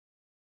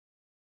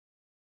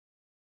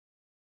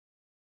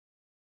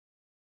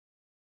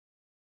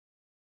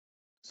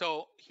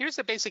So here's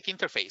the basic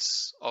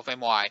interface of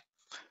MOI.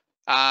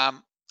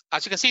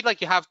 As you can see,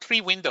 like you have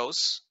 3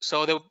 windows.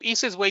 So the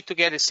easiest way to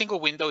get a single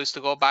window is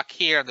to go back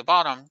here at the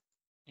bottom.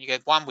 You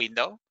get 1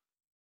 window,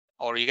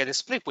 or you get a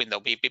split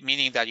window,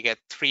 meaning that you get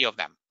 3 of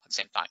them at the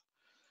same time.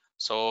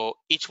 So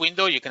each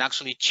window you can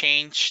actually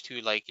change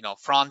to, like,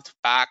 front,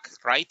 back,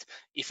 right.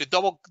 If you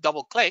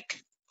double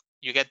click,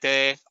 you get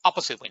the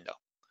opposite window.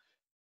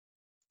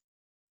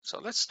 So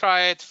let's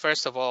try it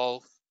first of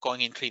all going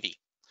in 3D.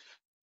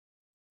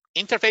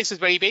 Interface is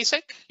very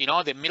basic.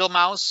 The middle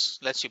mouse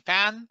lets you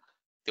pan,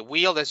 the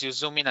wheel lets you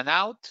zoom in and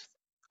out,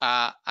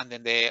 and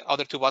then the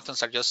other 2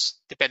 buttons are just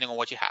depending on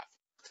what you have.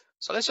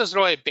 So let's just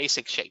draw a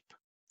basic shape.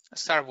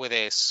 Let's start with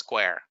a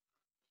square.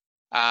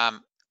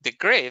 The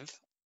grid,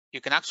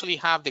 you can actually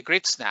have the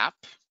grid snap.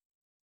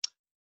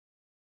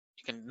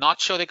 You can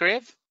not show the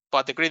grid,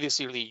 but the grid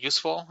is really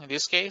useful in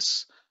this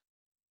case.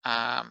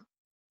 And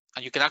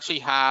you can actually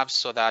have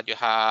so that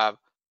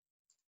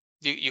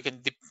you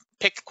can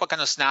pick what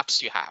kind of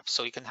snaps you have.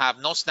 So you can have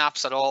no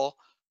snaps at all,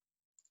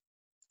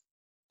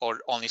 or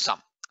only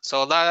some.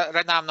 So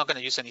right now I'm not going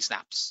to use any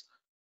snaps.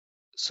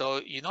 So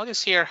you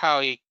notice here how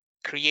it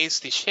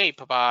creates the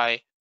shape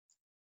by,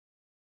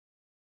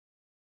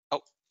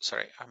 oh,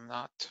 sorry, I'm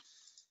not.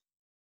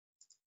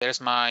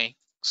 There's my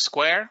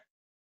square.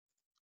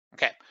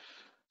 Okay,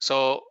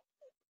 so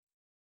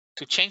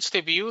to change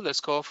the view,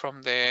 let's go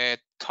from the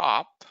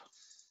top.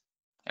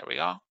 There we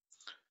go.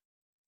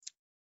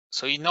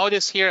 So you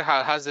notice here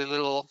how it has the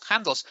little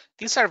handles.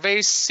 These are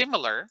very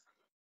similar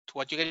to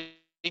what you get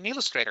in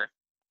Illustrator.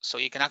 So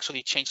you can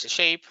actually change the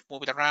shape,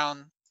 move it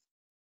around,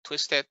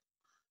 twist it,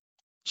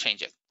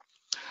 change it.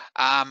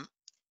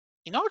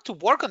 In order to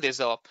work on this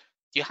though,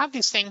 you have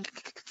this thing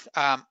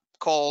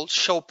called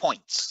show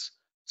points.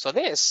 So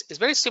this is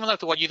very similar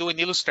to what you do in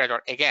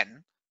Illustrator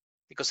again,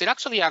 because it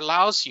actually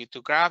allows you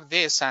to grab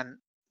this and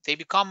they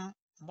become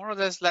more or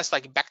less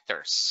like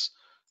vectors.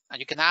 And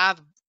you can add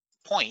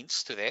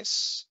points to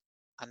this.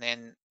 And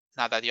then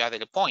now that you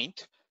added a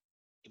point,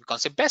 it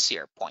becomes a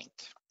Bezier point.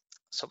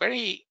 So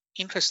very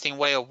interesting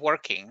way of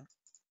working.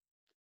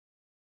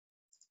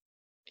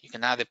 You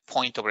can add a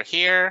point over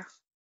here.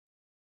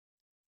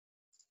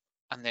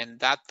 And then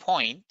that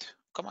point,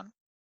 come on.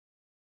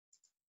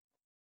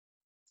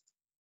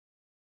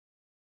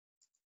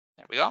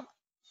 There we go.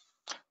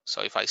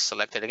 So if I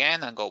select it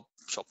again and go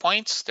show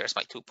points, there's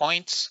my 2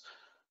 points.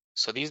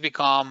 So these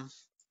become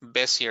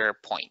Bezier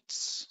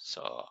points.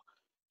 So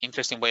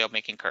interesting way of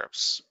making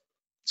curves.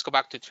 Let's go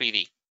back to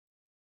 3D.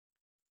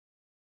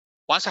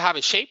 Once I have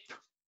a shape,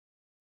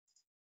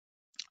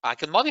 I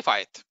can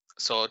modify it.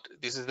 So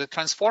this is the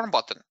transform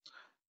button.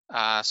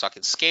 So I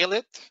can scale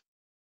it.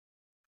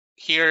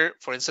 Here,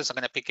 for instance, I'm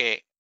going to pick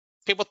a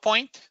pivot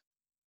point,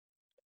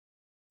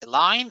 a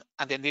line,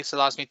 and then this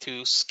allows me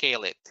to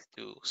scale it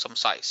to some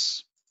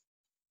size.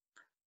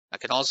 I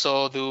can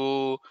also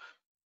do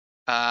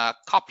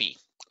copy.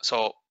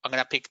 So I'm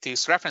going to pick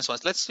these reference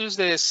ones. Let's use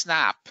the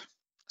snap.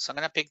 So I'm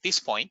going to pick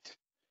this point,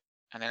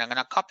 and then I'm going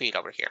to copy it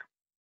over here.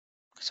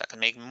 So I can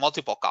make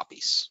multiple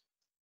copies.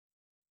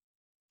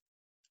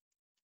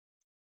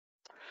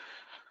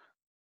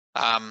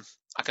 I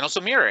can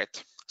also mirror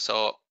it.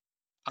 So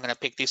I'm going to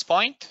pick this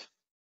point,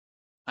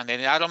 and then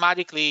it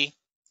automatically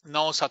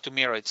knows how to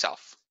mirror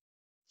itself.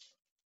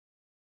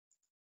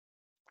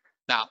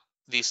 Now,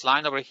 this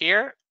line over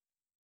here,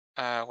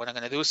 what I'm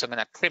going to do is I'm going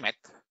to trim it.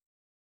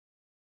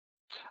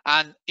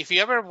 And if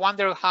you ever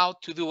wonder how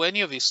to do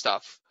any of this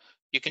stuff,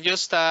 you can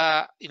just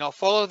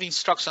follow the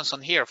instructions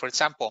on here. For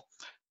example,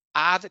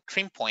 add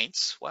trim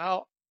points.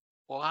 Well,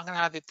 I'm going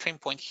to add the trim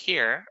point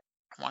here,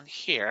 one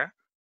here,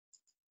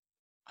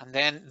 and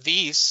then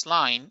this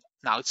line,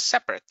 now it's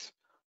separate.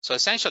 So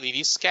essentially,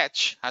 this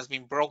sketch has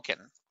been broken.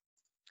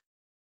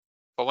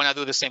 But when I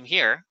do the same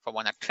here, if I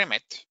want to trim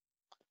it,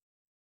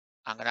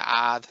 I'm going to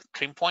add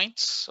trim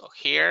points. So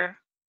here,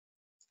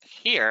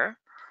 here,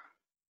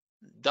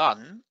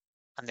 done.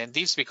 And then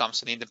this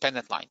becomes an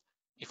independent line.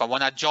 If I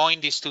want to join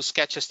these 2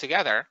 sketches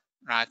together,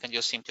 I can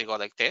just simply go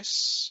like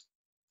this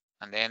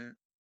and then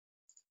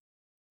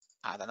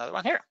add another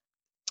one here.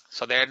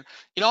 So then,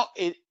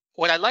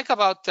 what I like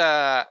about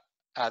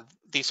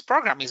this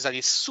program is that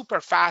it's super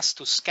fast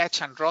to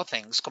sketch and draw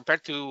things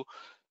compared to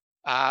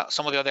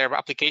some of the other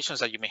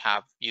applications that you may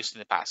have used in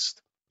the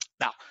past.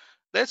 Now,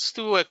 let's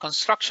do a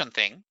construction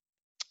thing.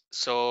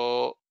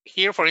 So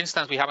here, for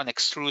instance, we have an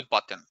extrude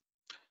button.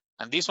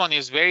 And this one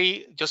is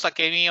very, just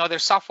like any other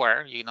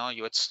software, you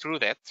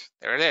extrude it.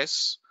 There it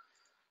is.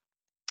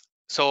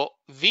 So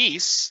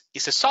this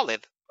is a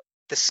solid.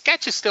 The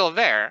sketch is still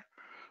there,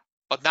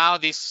 but now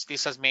this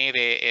has made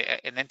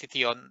an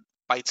entity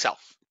by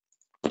itself.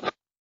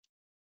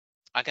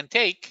 I can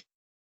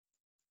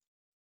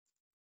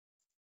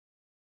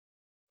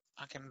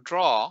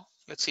draw,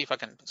 let's see if I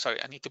can,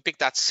 sorry, I need to pick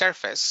that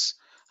surface,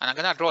 and I'm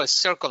gonna draw a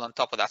circle on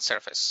top of that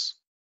surface.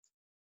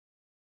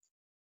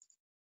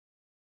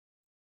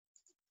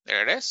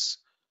 There it is.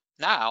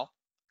 Now,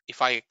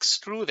 if I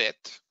extrude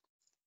it,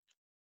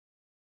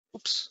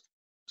 oops,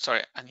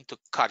 sorry, I need to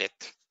cut it.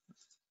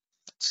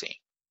 Let's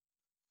see.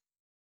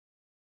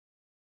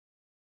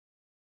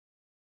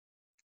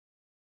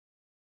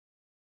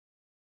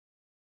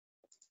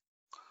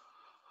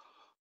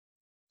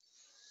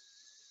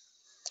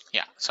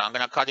 Yeah, so I'm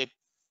gonna cut it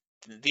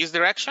in this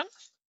direction.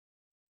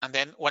 And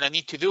then what I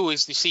need to do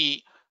is, you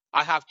see,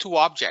 I have two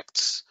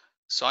objects.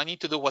 So I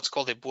need to do what's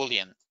called a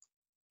Boolean.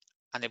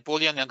 And a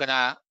Boolean, I'm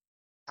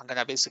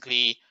gonna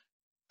basically,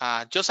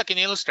 just like in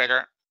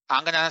Illustrator,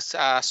 I'm gonna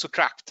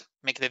subtract,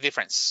 make the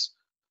difference.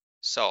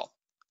 So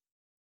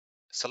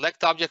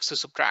select objects to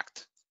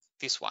subtract,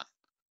 this one.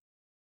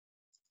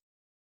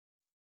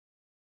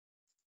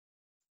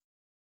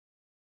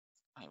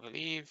 I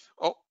believe,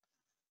 oh,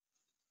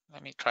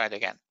 let me try it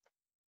again.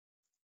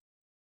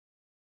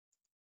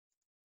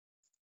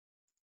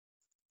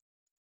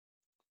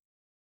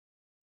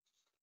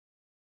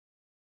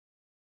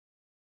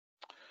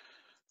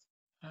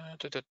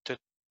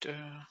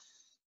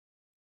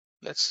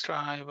 Let's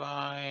try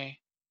by,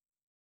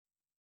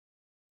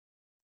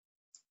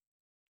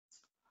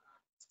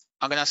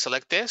 I'm gonna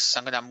select this,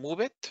 I'm gonna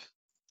move it.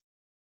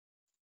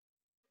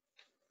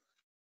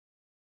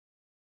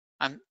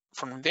 And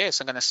from this,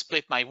 I'm gonna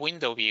split my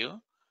window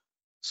view.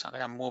 So I'm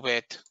gonna move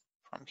it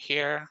from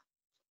here.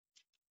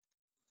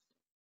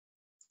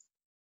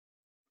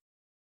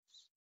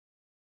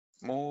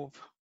 Move,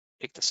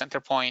 pick the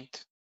center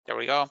point. There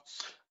we go.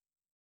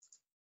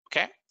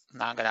 Okay,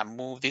 now I'm gonna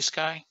move this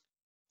guy.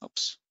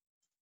 Oops.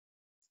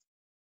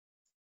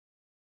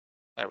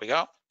 There we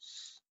go.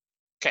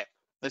 Okay,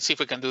 let's see if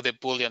we can do the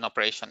Boolean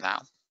operation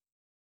now.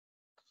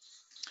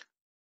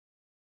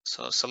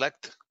 So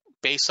select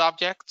base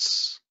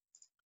objects,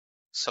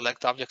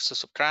 select objects to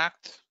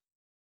subtract.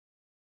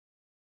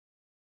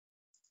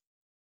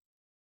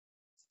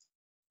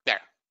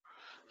 There,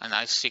 and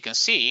as you can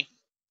see,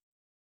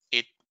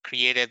 it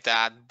created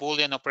that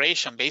Boolean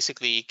operation,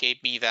 basically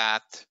gave me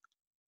that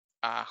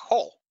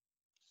hole.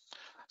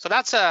 So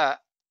that's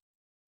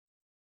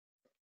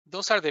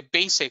those are the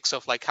basics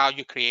of like how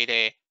you create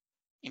a,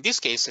 in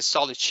this case, a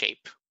solid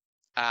shape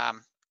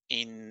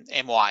in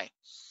MOI.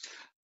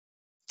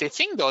 The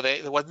thing though,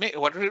 what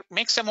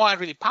makes MOI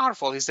really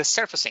powerful is the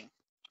surfacing.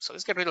 So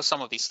let's get rid of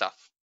some of this stuff.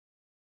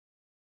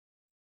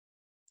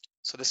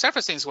 So the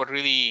surfacing is what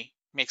really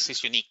makes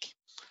this unique.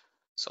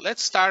 So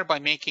let's start by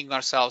making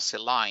ourselves a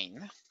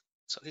line.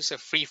 So this is a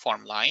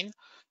freeform line,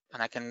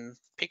 and I can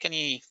pick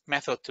any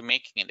method to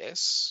making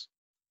this.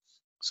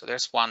 So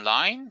there's one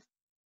line.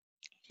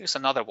 Here's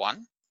another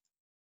one.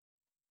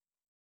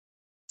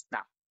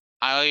 Now,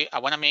 I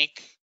want to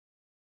make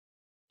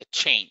a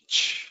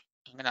change.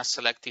 I'm going to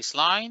select this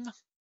line,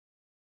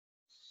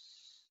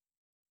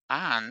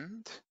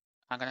 and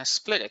I'm going to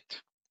split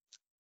it.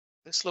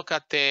 Let's look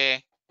at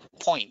the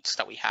points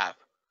that we have.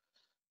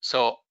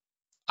 So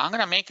I'm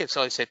going to make it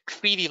so it's a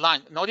 3D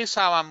line. Notice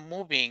how I'm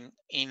moving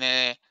in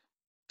a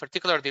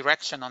particular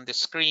direction on the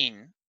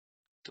screen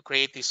to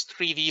create this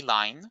 3D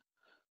line.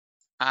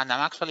 And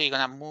I'm actually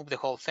going to move the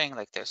whole thing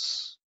like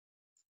this.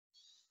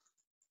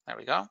 There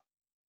we go.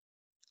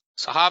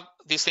 So I have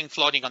this thing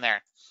floating on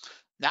there.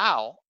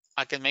 Now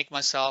I can make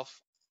myself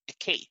a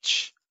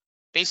cage.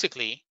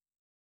 Basically,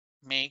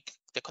 make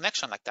the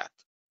connection like that.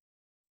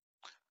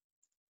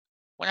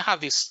 When I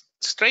have these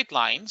straight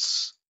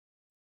lines,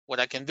 what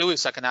I can do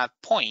is I can add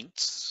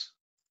points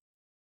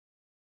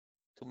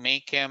to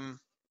make them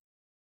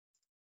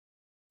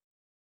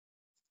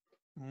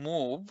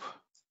move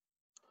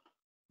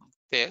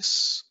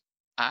this.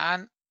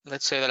 And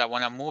let's say that I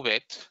want to move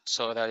it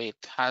so that it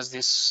has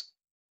this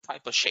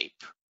type of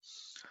shape.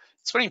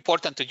 It's very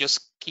important to just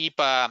keep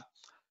the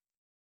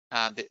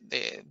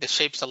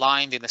shapes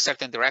aligned in a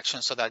certain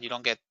direction so that you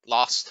don't get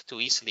lost too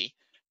easily.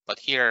 But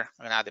here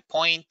I'm gonna add a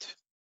point.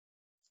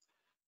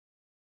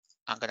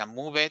 I'm gonna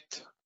move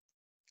it.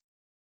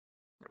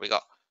 There we go.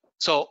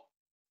 So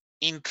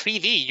in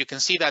 3D, you can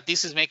see that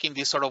this is making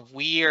this sort of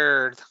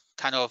weird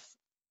kind of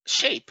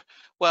shape.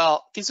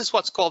 Well, this is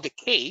what's called a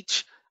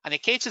cage. And a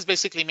cage is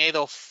basically made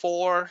of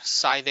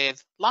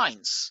 4-sided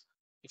lines.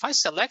 If I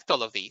select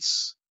all of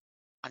these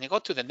and I go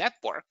to the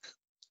network,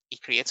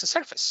 it creates a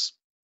surface.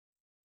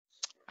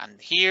 And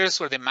here's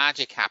where the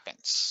magic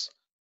happens,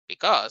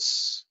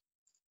 because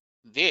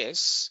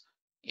this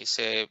is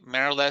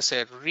more or less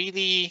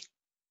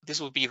this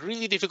would be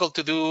really difficult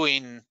to do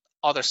in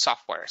other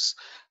softwares.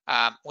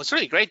 What's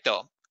really great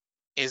though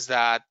is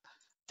that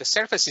the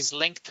surface is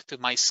linked to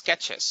my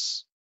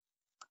sketches.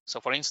 So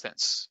for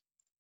instance,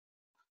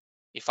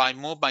 if I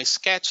move my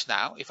sketch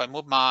now, if I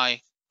move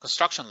my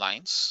construction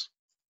lines,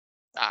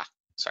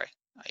 sorry,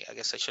 I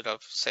guess I should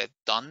have said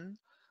done.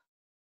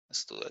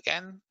 Let's do it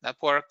again,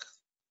 network,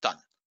 done.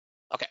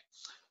 Okay,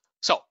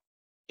 so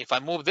if I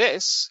move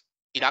this,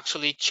 it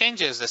actually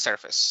changes the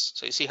surface.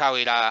 So you see how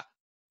it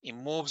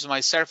moves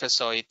my surface,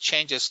 so it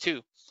changes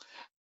too.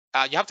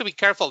 You have to be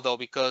careful though,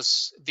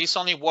 because this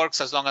only works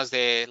as long as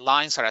the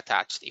lines are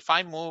attached. If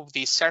I move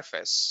the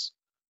surface,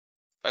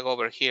 if I go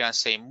over here and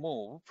say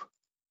move,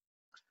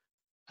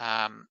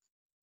 I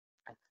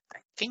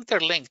think they're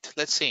linked.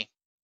 Let's see.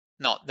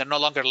 No, they're no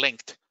longer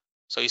linked.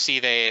 So you see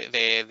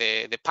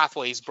the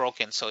pathway is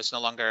broken, so it's no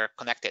longer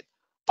connected.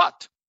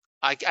 But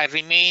I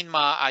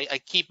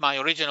keep my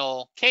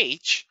original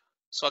cage,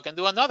 so I can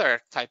do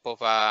another type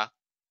of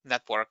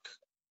network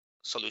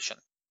solution.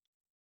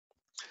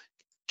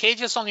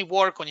 cages only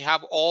work when you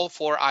have all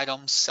 4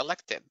 items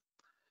selected.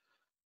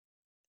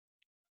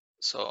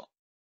 So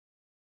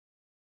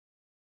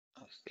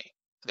okay,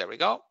 there we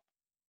go.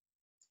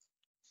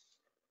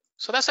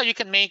 So that's how you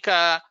can make,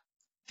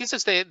 this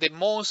is the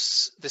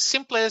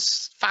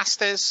simplest,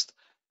 fastest,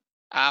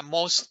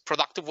 most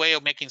productive way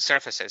of making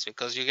surfaces,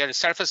 because you get a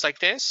surface like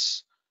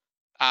this.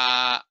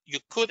 You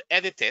could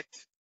edit it.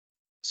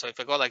 So if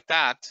I go like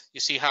that, you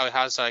see how it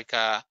has like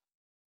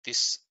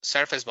this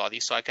surface body.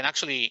 So I can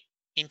actually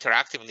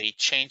interactively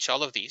change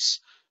all of these.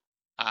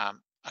 I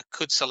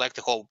could select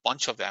a whole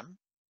bunch of them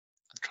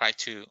and try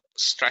to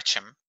stretch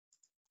them.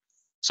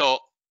 So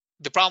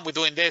the problem with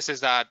doing this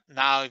is that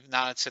now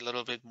it's a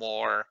little bit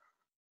more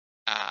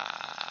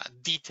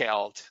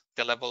detailed,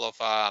 the level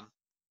of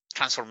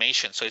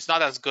transformation. So it's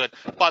not as good.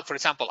 But for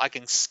example, I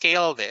can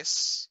scale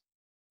this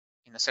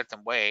in a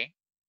certain way.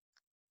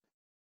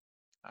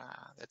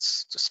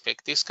 Let's just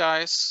pick these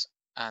guys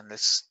and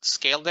let's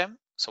scale them.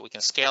 So we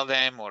can scale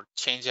them or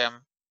change them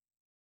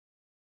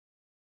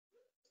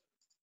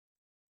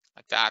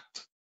like that.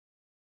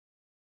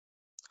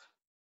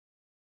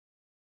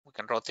 We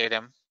can rotate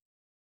them.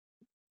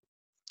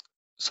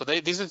 So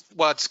this is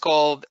what's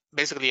called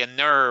basically a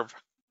nerve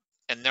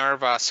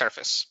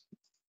surface.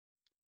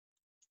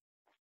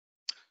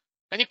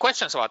 Any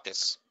questions about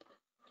this?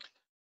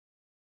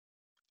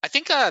 I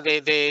think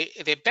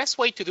the best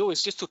way to do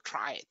is just to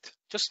try it.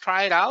 Just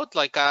try it out.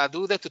 Like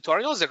do the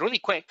tutorials. They're really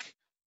quick.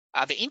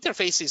 The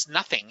interface is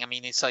nothing. I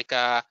mean, it's like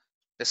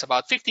there's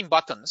about 15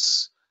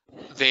 buttons.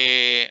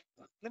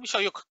 Let me show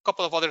you a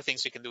couple of other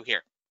things you can do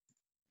here.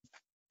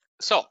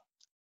 So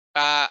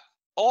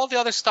all the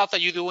other stuff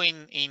that you do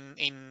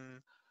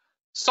in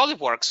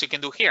SolidWorks, you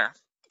can do here.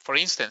 For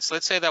instance,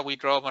 let's say that we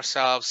draw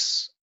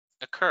ourselves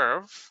a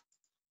curve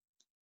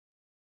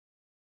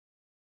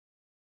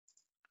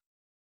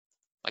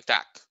like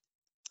that.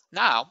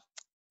 Now,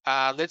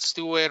 let's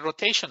do a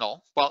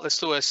rotational. Well, let's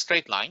do a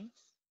straight line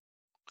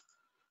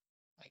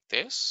like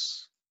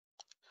this.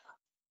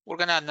 We're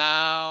gonna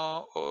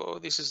now,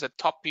 this is the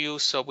top view,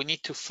 so we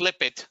need to flip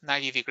it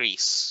 90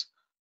 degrees.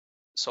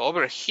 So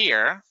over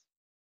here,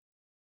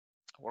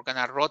 we're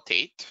gonna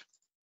rotate.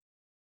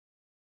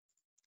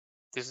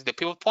 This is the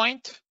pivot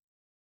point.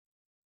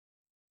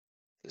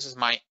 This is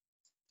my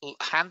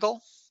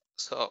handle.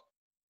 So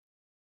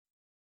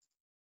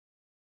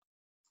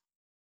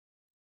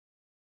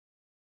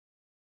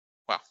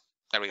well,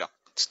 there we go.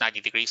 It's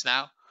 90 degrees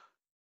now.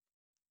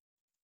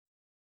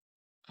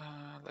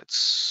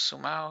 Let's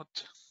zoom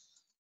out.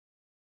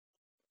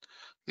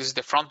 This is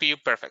the front view,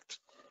 perfect.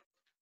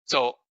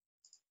 So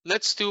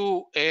let's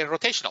do a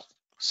rotational.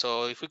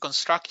 So if we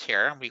construct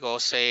here, we go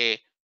say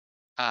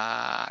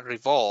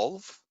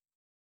revolve.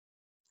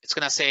 It's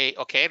gonna say,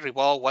 okay,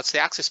 revolve, what's the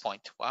axis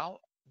point?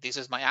 Well, this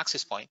is my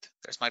axis point.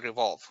 There's my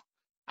revolve.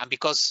 And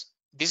because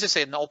this is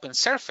an open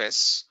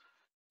surface,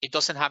 it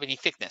doesn't have any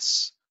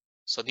thickness.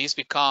 So this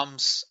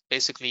becomes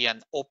basically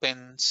an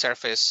open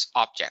surface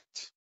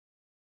object,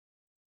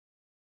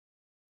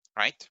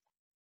 right?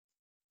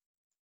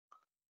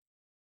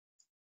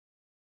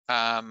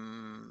 I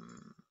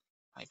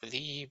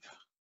believe,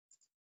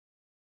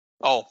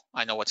 oh,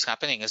 I know what's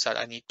happening is that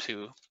I need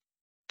to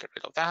get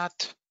rid of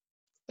that.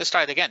 Let's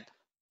try it again.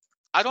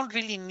 I don't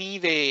really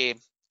need a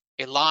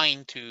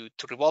line to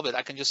revolve it.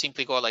 I can just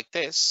simply go like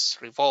this,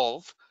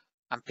 revolve,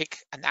 and pick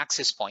an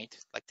axis point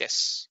like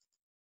this.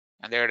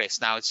 And there it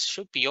is. Now it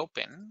should be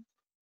open.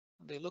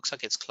 It looks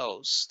like it's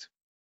closed.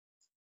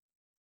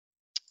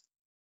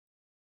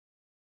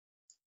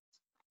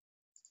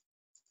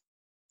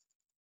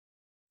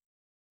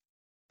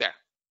 There,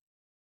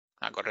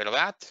 I got rid of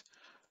that.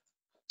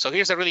 So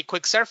here's a really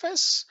quick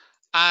surface.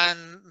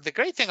 And the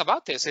great thing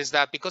about this is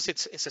that because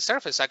it's a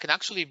surface, I can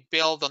actually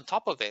build on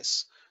top of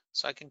this.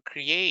 So I can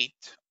create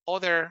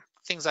other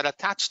things that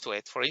attach to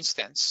it. For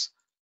instance,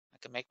 I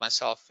can make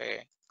myself a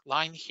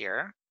line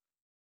here.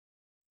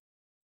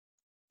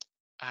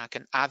 I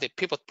can add a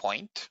pivot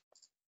point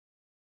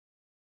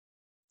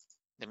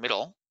in the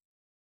middle.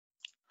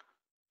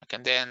 I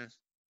can then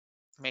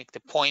make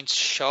the points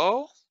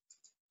show.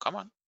 Come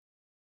on.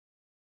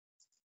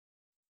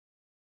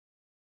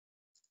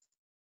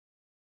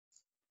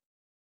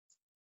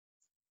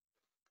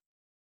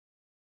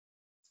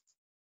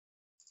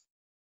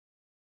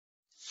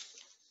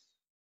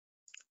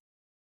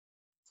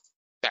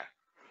 There.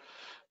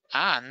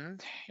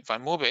 And if I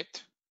move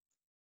it,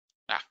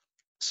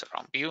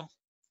 surround view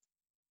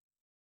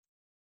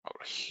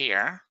over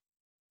here,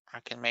 I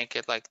can make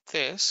it like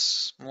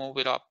this, move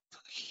it up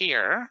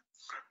here.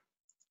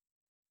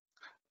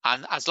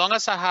 And as long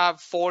as I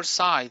have 4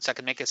 sides, I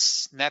can make a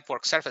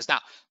network surface. Now,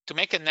 to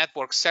make a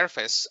network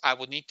surface, I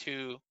would need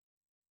to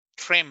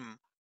trim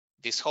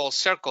this whole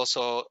circle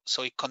so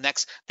it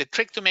connects. The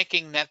trick to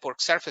making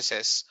network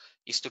surfaces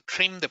is to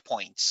trim the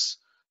points.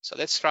 So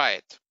let's try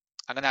it.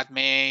 I'm gonna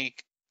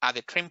add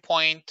a trim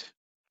point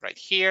right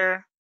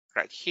here,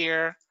 right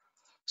here.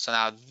 So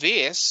now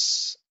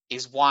this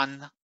is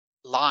one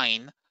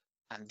line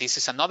and this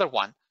is another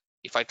one.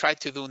 If I try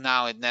to do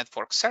now a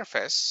network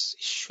surface,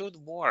 it should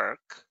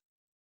work.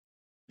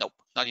 Nope,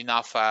 not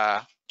enough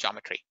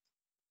geometry.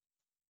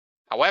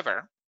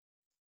 However,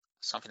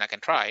 something I can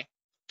try,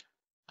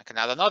 I can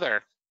add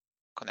another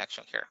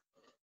connection here.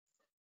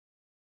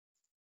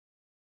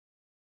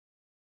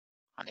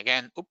 And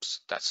again,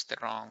 oops, that's the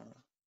wrong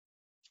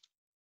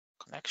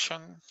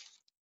connection.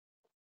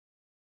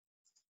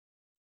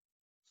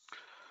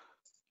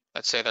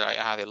 Let's say that I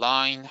add a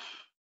line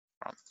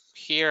from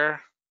here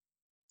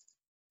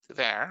to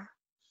there.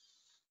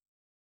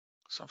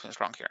 Something's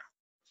wrong here.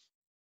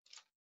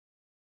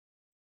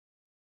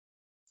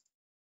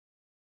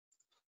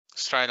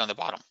 Let's try it on the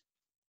bottom.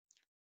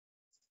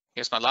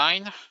 Here's my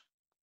line.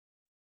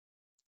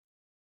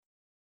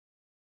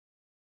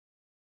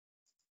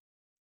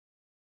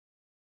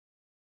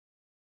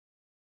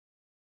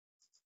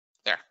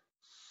 There.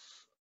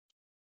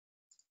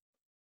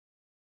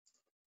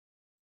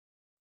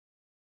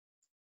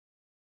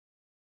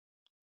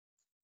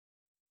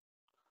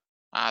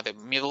 The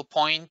middle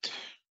point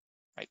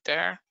right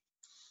there.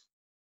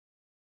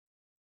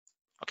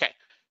 Okay,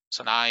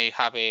 so now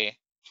I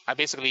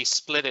basically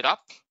split it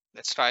up.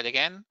 Let's try it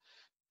again.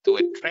 Do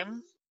a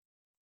trim.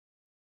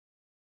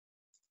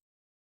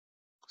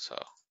 So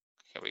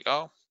here we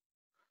go.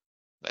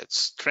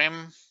 Let's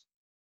trim.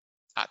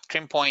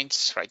 Trim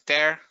points right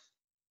there.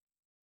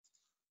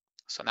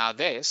 So now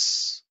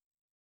this,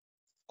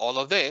 all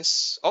of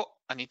this, oh,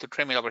 I need to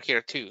trim it over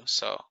here too.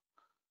 So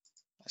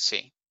let's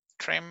see,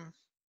 trim,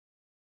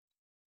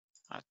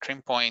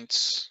 trim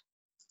points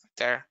right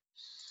there.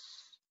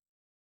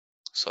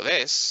 So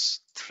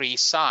this, 3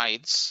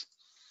 sides,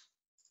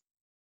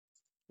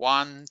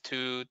 1,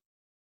 2,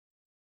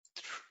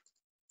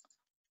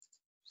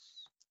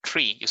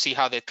 3. You see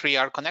how the 3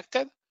 are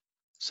connected?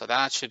 So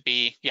that should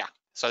be, yeah.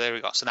 So there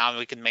we go. So now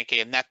we can make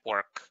a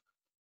network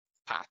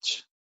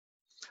patch.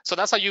 So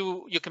that's how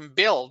you can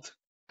build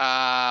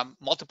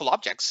multiple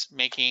objects,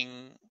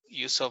 making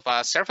use of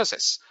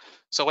surfaces.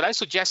 So what I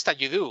suggest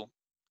that you do,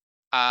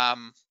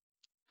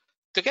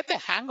 to get the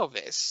hang of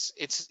this,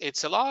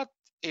 it's a lot.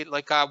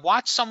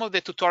 Watch some of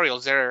the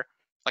tutorials. They're,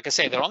 like I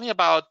say, they're only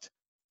about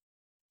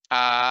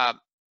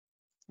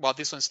well,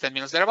 this one's 10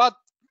 minutes. They're about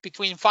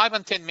between 5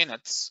 and 10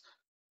 minutes,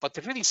 but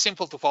they're really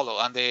simple to follow.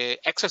 And the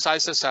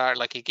exercises are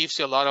like, it gives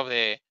you a lot of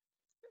the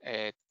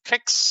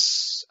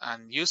tricks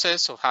and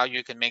uses of how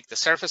you can make the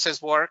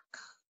surfaces work.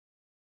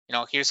 You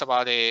know, here's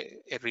about a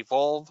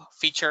revolve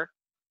feature.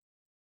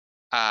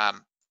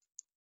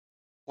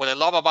 What I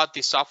love about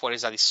this software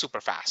is that it's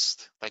super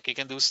fast. Like, you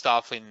can do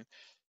stuff in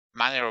a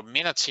matter of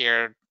minutes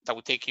here that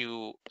would take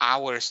you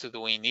hours to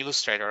do in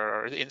Illustrator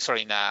or in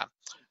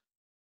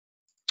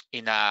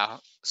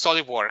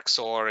SolidWorks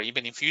or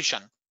even in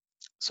Fusion.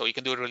 So you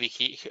can do it really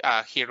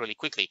here really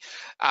quickly.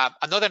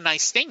 Another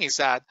nice thing is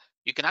that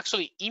you can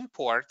actually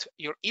import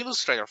your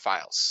Illustrator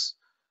files.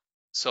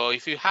 So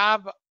if you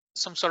have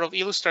some sort of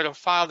Illustrator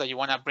file that you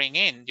want to bring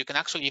in, you can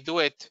actually do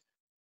it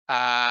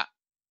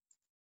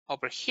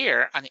over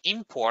here and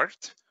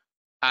import.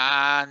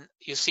 And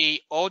you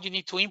see, all you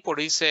need to import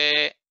is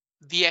a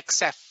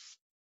DXF.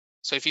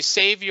 So if you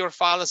save your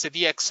file as a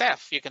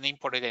DXF, you can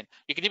import it in.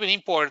 You can even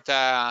import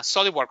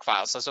SolidWorks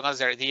files as long as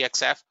they're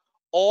DXF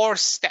or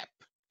STEP.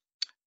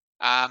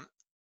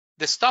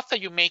 The stuff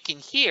that you make in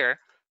here,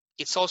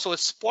 it's also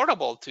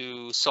exportable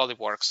to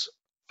SolidWorks,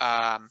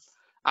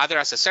 either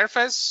as a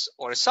surface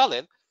or a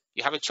solid.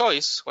 You have a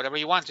choice, whatever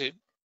you want to.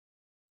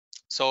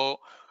 So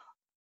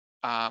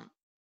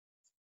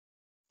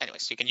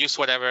anyways, you can use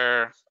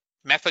whatever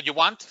method you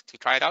want to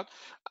try it out.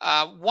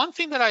 One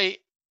thing that I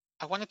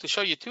wanted to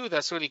show you too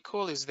that's really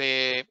cool is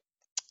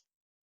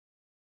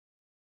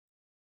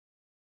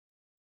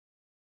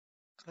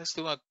let's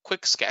do a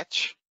quick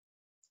sketch.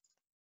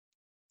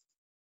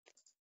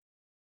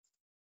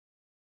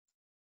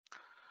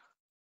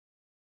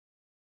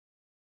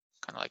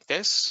 Kind of like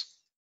this.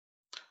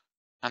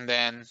 And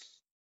then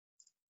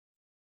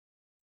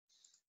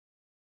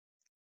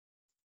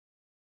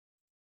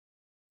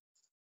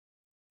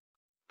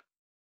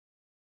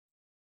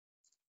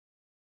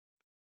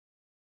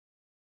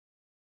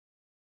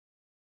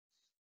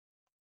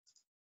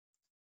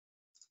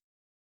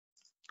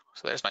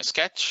so there's my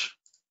sketch.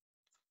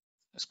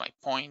 There's my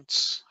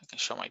points. I can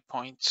show my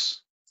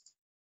points.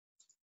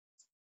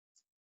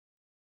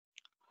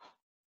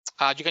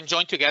 You can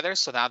join together.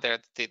 So now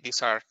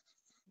these are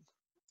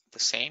the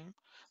same.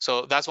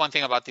 So that's one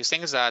thing about these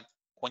things, that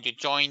when you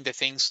join the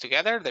things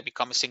together, they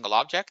become a single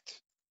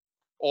object.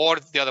 Or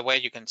the other way,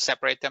 you can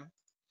separate them.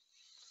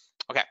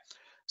 Okay,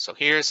 so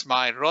here's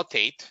my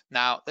rotate.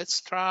 Now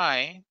let's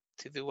try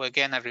to do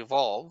again a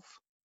revolve.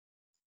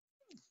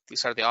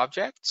 These are the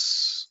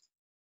objects.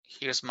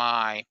 Here's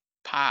my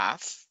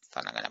path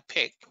that I'm gonna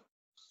pick.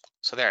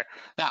 So there.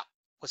 Now,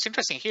 what's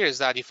interesting here is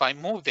that if I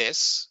move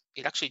this,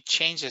 it actually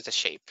changes the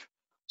shape.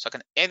 So I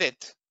can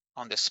edit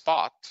on the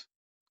spot.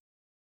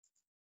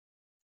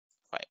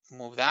 If I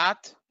move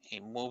that,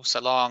 it moves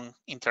along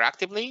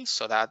interactively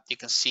so that you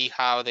can see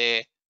how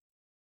the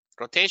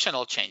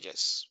rotational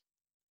changes.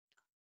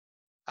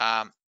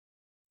 I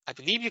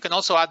believe you can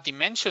also add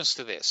dimensions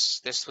to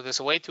this. There's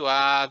a way to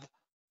add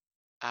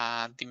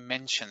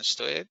dimensions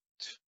to it.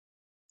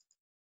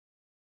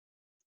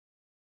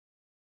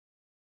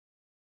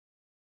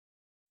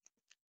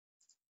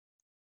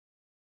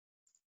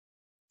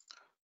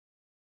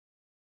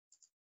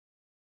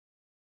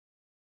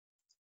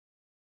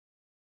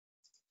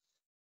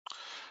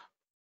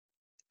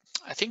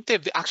 I think they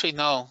actually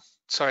no.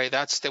 Sorry,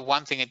 that's the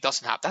one thing it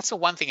doesn't have. That's the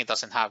one thing it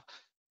doesn't have.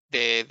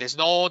 There's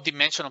no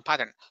dimensional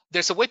pattern.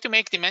 There's a way to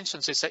make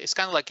dimensions. It's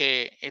kind of like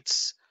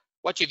it's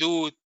what you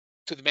do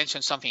to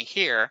dimension something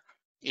here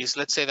is,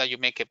 let's say that you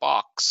make a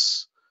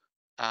box.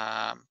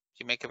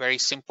 You make a very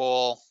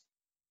simple.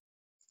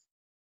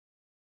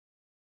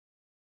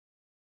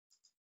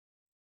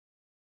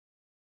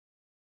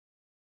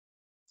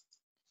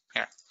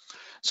 Here.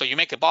 So you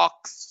make a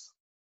box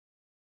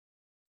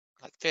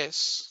like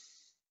this.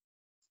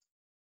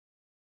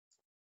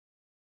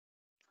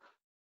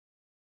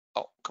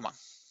 Oh, come on.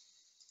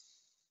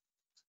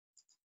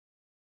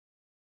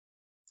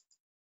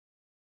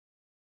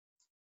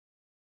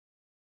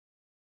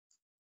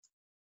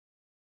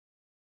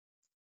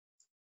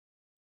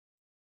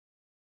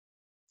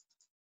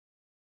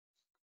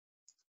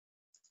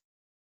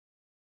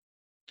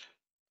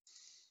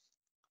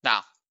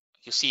 Now,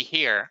 you see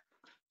here,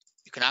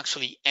 you can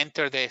actually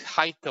enter the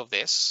height of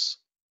this.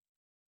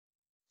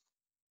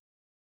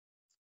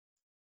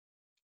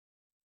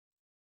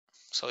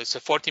 So it's a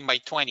 14 by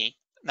 20.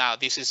 Now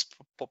this is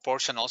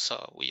proportional,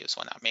 so we just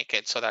want to make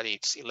it so that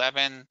it's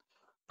 11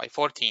 by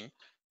 14.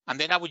 And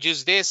then I would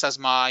use this as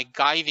my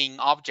guiding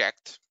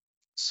object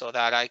so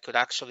that I could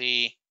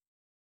actually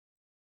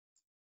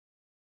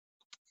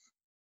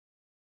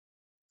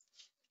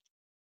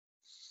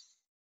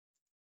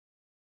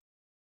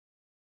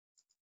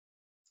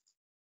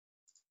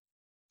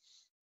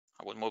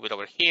I would move it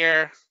over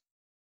here,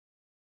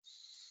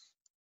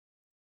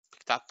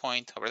 pick that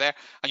point over there.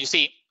 And you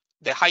see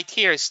the height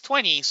here is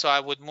 20, so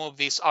I would move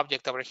this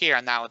object over here,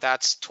 and now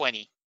that's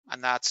 20.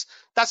 And that's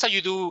how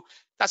you do,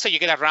 that's how you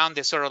get around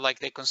the sort of like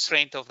the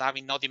constraint of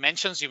having no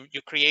dimensions.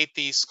 You create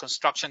this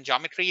construction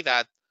geometry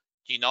that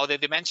you know the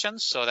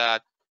dimensions so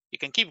that you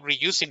can keep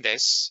reusing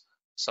this.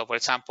 So for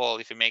example,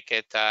 if you make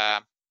it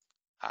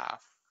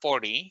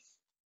 40,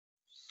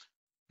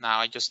 now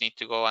I just need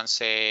to go and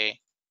say,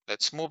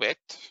 let's move it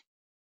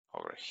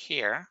over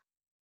here.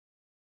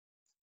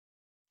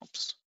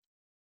 Oops.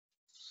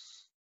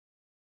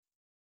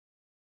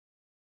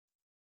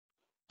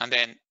 And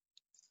then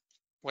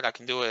what I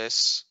can do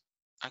is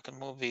I can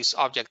move this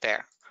object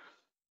there.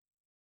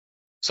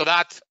 So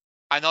that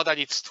I know that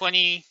it's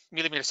 20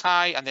 millimeters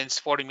high and then it's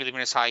 40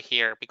 millimeters high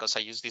here because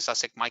I use this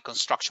as my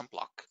construction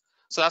block.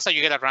 So that's how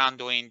you get around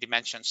doing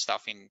dimension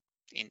stuff in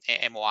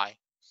MOI.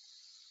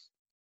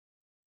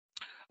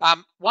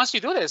 Once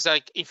you do this,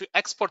 like if you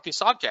export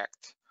this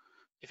object,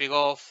 if you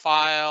go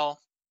File,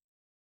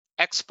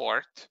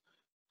 Export,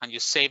 and you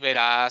save it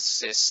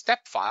as a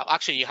step file,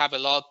 actually you have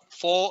a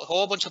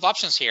whole bunch of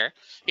options here.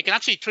 You can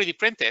actually 3D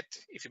print it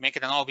if you make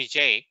it an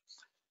OBJ.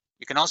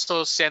 You can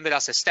also send it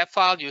as a step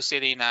file, use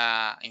it in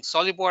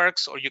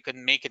SolidWorks, or you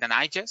can make it an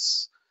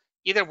IDES.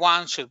 Either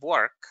one should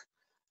work.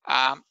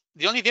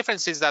 The only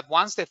difference is that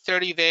once the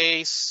 30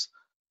 days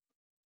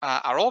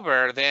are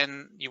over,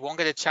 then you won't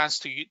get a chance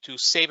to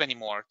save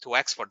anymore, to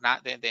export.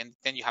 Then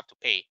you have to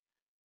pay.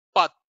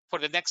 But for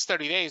the next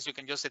 30 days, you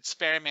can just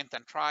experiment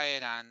and try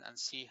it and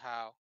see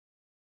how